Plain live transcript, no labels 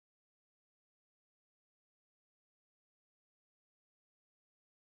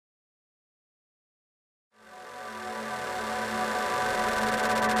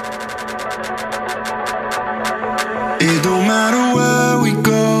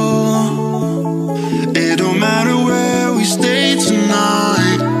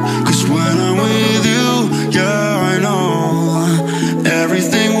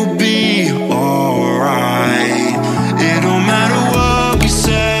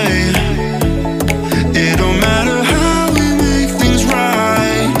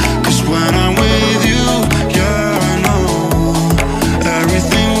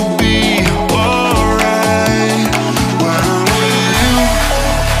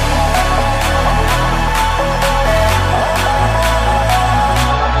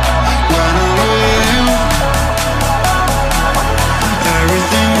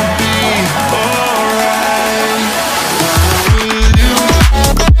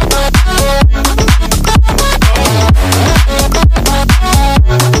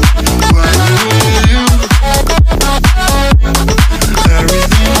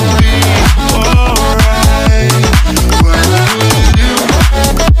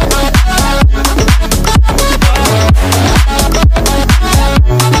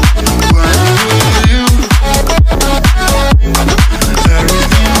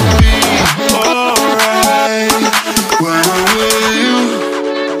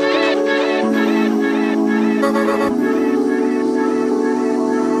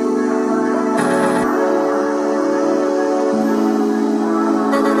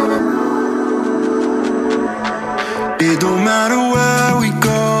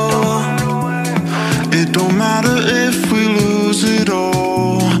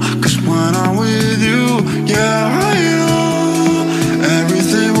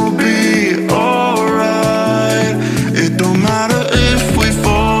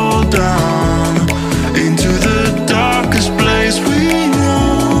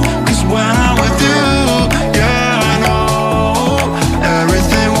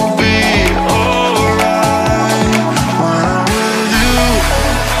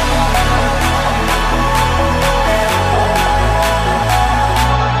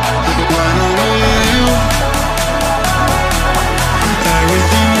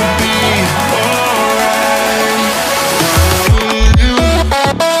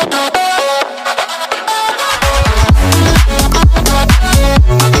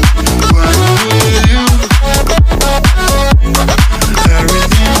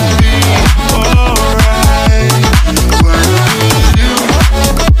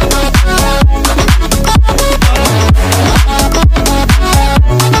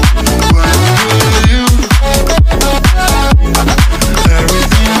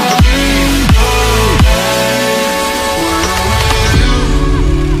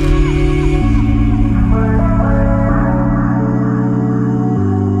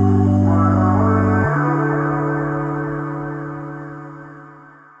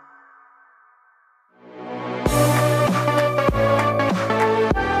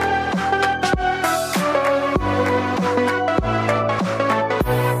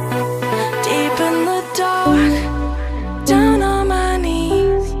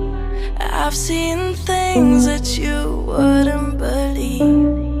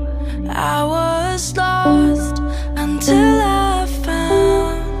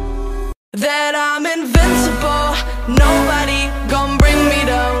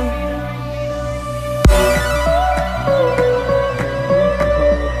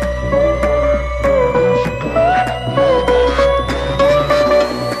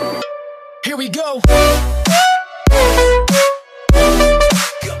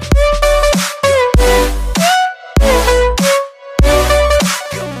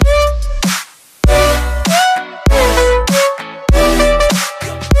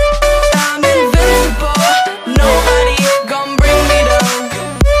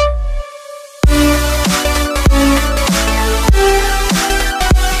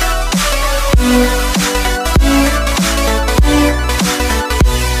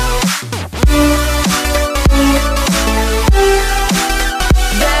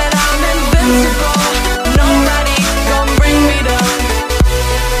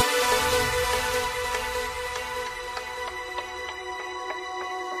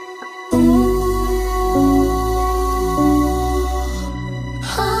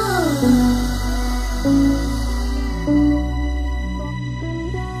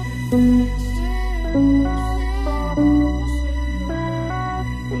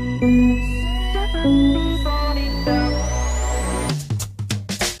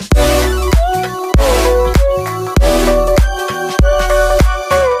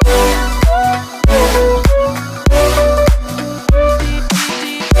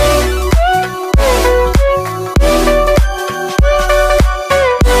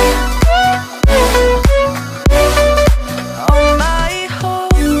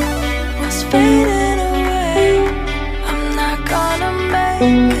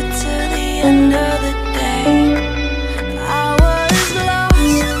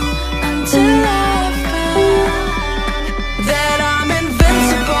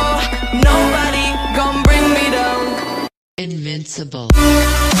Invincible.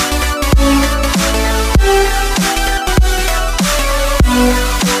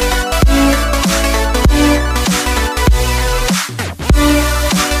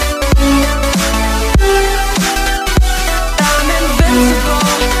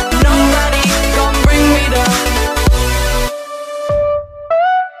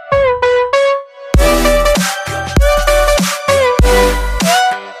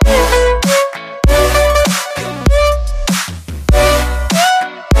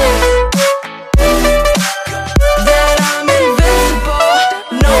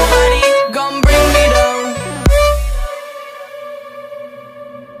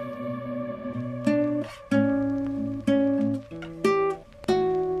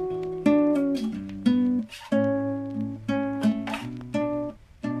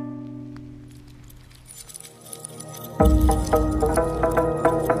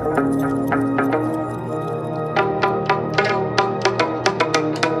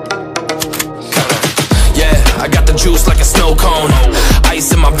 I got the juice like a snow cone,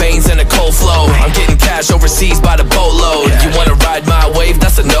 ice in my veins and a cold flow. I'm getting cash overseas by the boatload. You wanna ride my wave?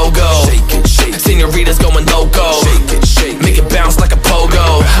 That's a no-go. Senoritas going loco, make it bounce like a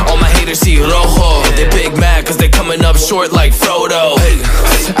pogo. All my haters see rojo, they big mad cause they coming up short like Frodo.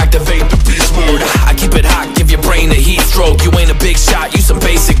 Activate the beast mode, I keep it hot, give your brain a heat stroke. You ain't a big shot, you some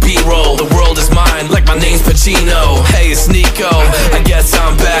basic B-roll. The world is mine, like my name's Pacino. Hey, it's Nico, I guess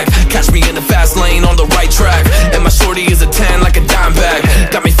I'm back. Catch me in the fast lane on the right track. And my shorty is a 10 like a dime bag.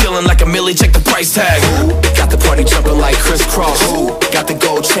 Got me feeling like a millie, check the price tag. Got the party jumping like crisscross. Got the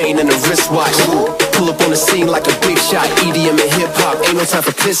gold chain and the wristwatch. Pull up on the scene like a big shot. EDM and hip-hop, ain't no time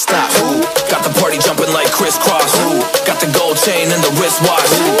for pit stops. Got the party jumping like crisscross. Got the gold chain and the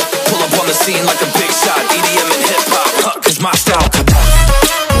wristwatch. Pull up on the scene like a big shot. EDM and hip-hop, cause my style.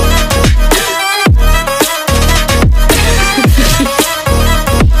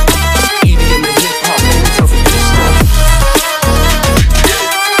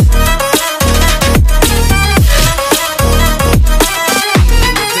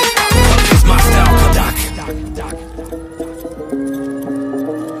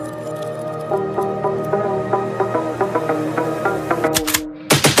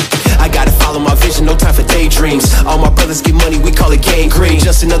 No time for daydreams. All my brothers get money, we call it gangrene.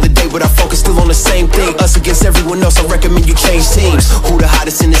 Just another day, but our focus still on the same thing. Us against everyone else, I recommend you change teams. Who the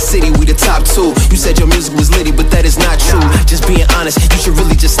hottest in the city? We the top two. You said your music was litty, but that is not true. Just being honest, you should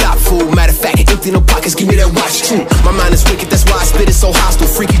really just stop, fool. Matter of fact, empty no pockets, give me that watch too. My mind is wicked, that's why I spit it so hostile.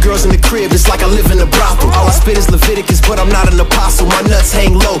 Freaky girls in the crib, it's like I live in a brothel. All I spit is Leviticus, but I'm not an apostle. My nuts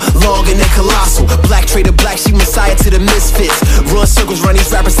hang low, long and they colossal. Black trader black, she messiah to the misfits. Run circles round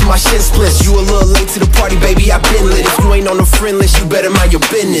these rappers till my shit splits. You a little late to the party, baby, I been lit. If you ain't on the friend list, you better mind your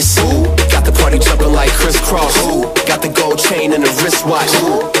business. Got the party jumping like crisscross. Got the gold chain and the wristwatch.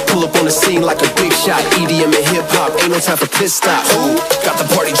 Pull up on the scene like a big shot. EDM and hip-hop, ain't no time for pit stops. Got the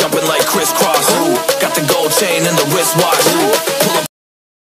party jumping like crisscross. Got the gold chain and the wristwatch. Pull up